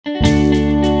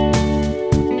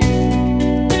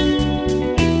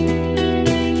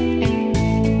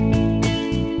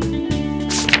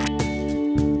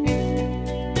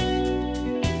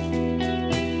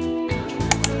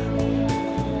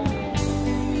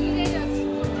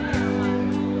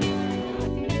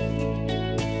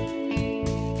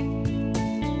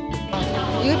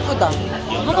이쁘다.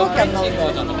 하나밖에 안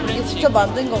나오네. 이게 직접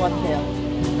만든 것 같아요.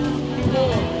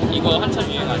 이거 한참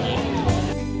유행 아니에요?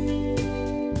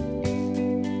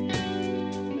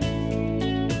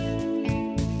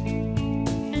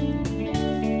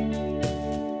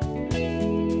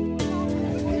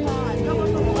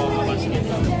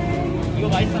 이거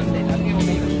맛있었는데 나중에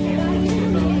오면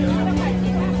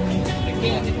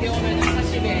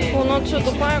 40에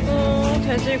도너츠도 팔고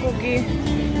돼지고기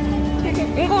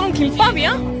튀김. 이거는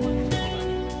김밥이야?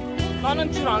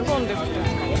 나는 줄 안 서는데 그때.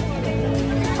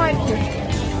 파이팅.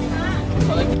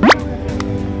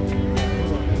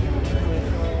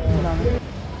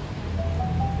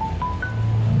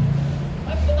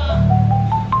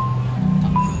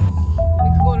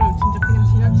 그거를 진짜 그냥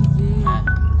지나치지.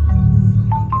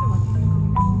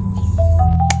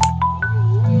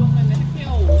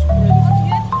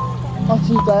 아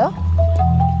진짜요?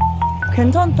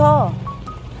 괜찮다.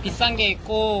 비싼 게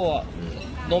있고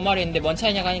노멀이 있는데 뭔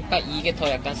차이냐 하니까 이게 더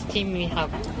약간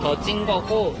스팀이하고 더 찐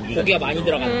거고 고기가 많이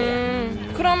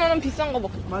들어간대요. 그러면은 비싼 거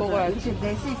먹어야지. 지금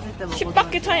 4시 있을 때 먹어.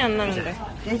 10밖에 차이 안 나는데.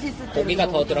 4시 있을 때 고기가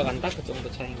더 들어간다? 그 정도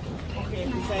차이인 것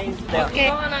같아요. 오케이.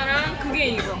 이거 하나랑 그게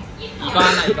이거. 이거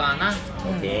하나 이거 하나?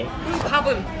 오케이.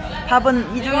 밥은?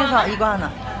 밥은 이 중에서 이거 하나.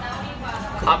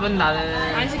 밥은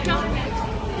나는 안 시켜?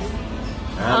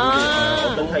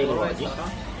 어떤 타입으로 먹어야지? 난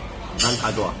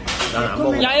다 좋아. 난 안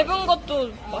먹어. 얇은 것도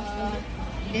맛있어.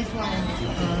 됐어.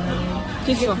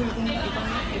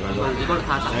 이걸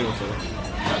다 다.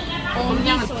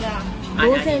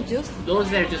 로셀 주스?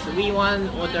 로셀 주스. We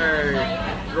want order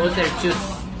로셀 주스.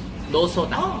 No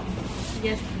soda.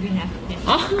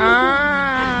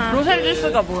 아, 로셀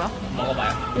주스가 뭐야?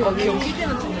 먹어봐요.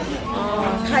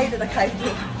 가이드다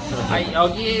가이드. 아니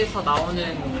여기에서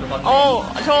나오는 그건데.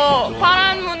 저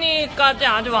파란 무늬까지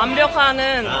아주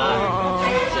완벽하는.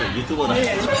 진짜 유튜버다.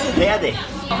 해야 돼.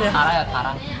 달아요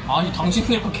달아. 아니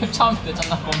당신이 이렇게 캡처하면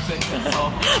되잖아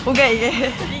검색해서. 오케이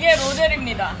이게. 이게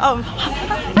로젤입니다.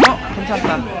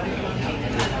 괜찮다.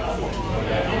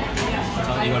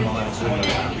 저는 이걸 먹어야지.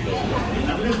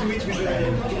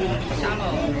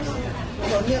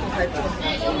 언니가 잘 찍었어.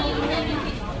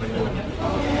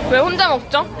 왜 혼자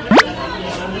먹죠?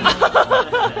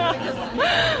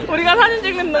 우리가 사진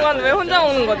찍는 동안 왜 혼자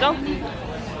먹는 거죠?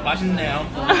 맛있네요.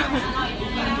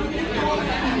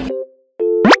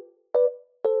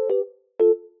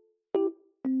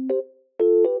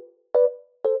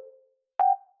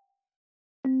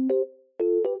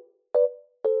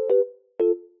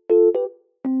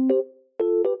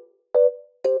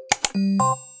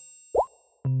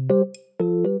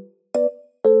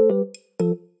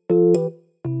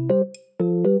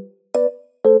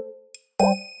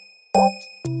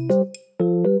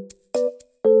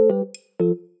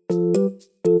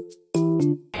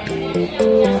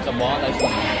 진짜 뭐 하나 있어.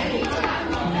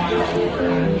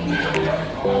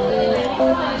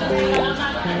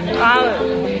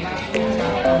 가을.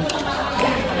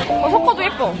 석화도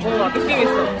예뻐. 뭔가 느낌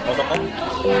있어. 섞어?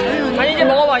 아니 이제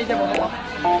먹어봐. 이제 먹어봐.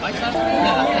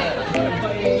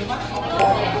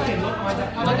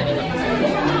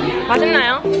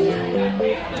 맛있나요?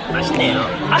 맛있네요.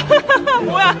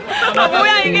 뭐야?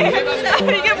 뭐야 이게?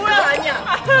 이게 뭐야? 아니야.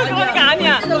 그러니까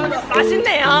아니야.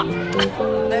 맛있네요.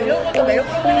 나 이런 것도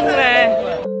매력적인 거.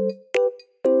 그래.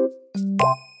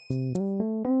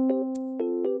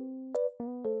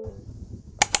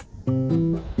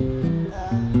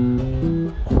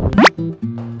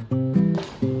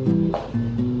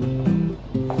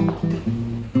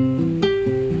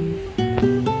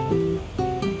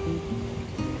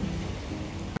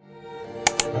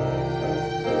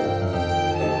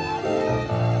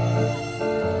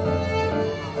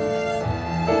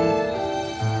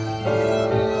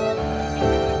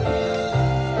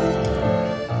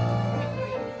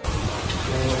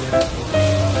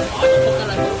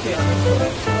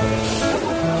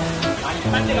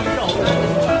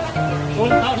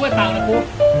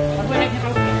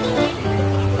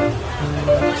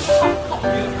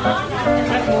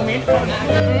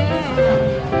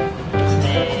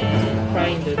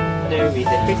 Frying the noodle with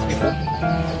the crispy pork.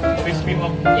 Crispy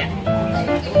pork, yeah.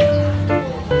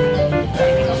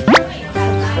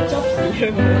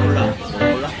 몰라.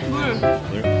 물.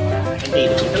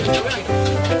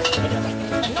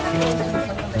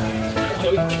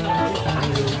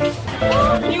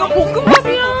 근데 이거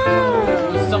볶음밥이야.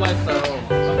 진짜 맛있어요.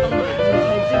 깜짝 놀랐어요.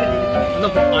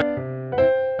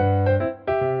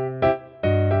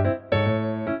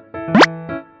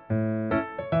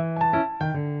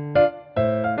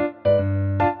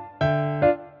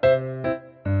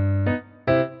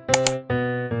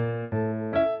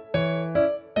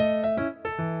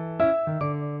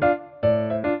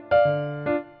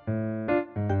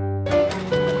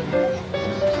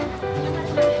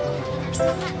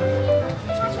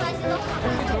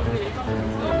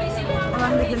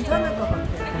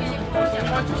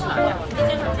 대만 출신 아니야?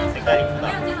 색깔 이쁘다.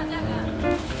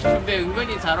 근데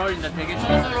은근히 잘 어울린다. 되게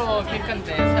촌스러운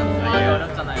핑크인데 사용하기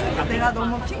어렵잖아요. 내가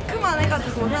너무 핑크만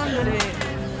해가지고 사람들이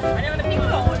아니야, 근데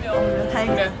핑크가 어울려.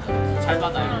 다행이다. 근데 잘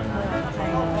받아요.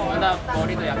 나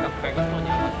머리도 약간 밝은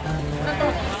톤이야.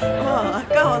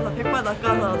 아까워서 100번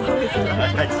아까워서 하고 있어.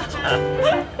 아 진짜.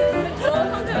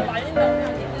 저런 상태를 말린다고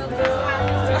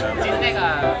생각해.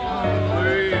 찐내가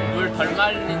물 덜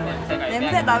말린 냄새가 있네.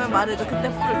 냄새 나면 말해줘. 그때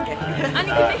뿌릴게. 아니,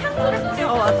 근데 향수를 쓰지.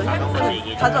 맞아.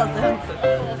 향수 가져왔어, 향수.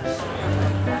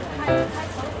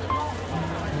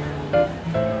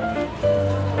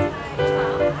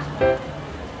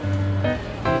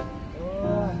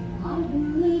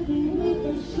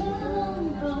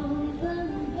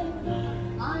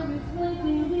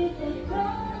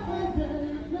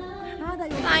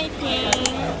 사이핑.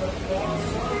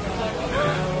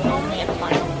 너무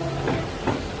예뻐요.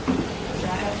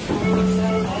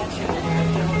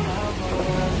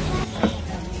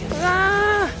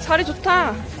 우와, 자리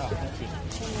좋다.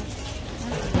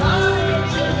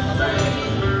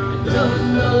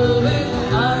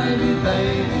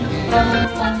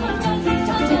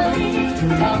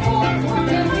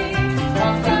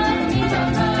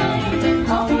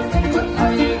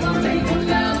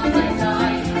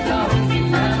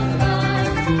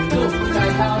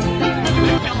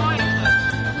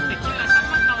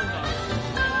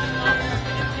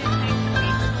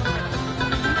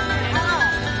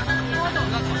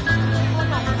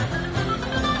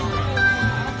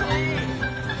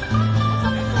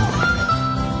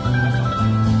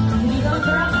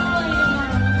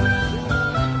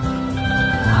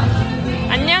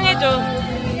 안녕해줘.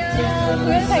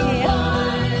 동영상이에요?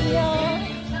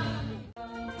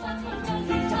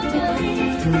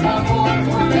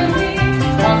 안녕.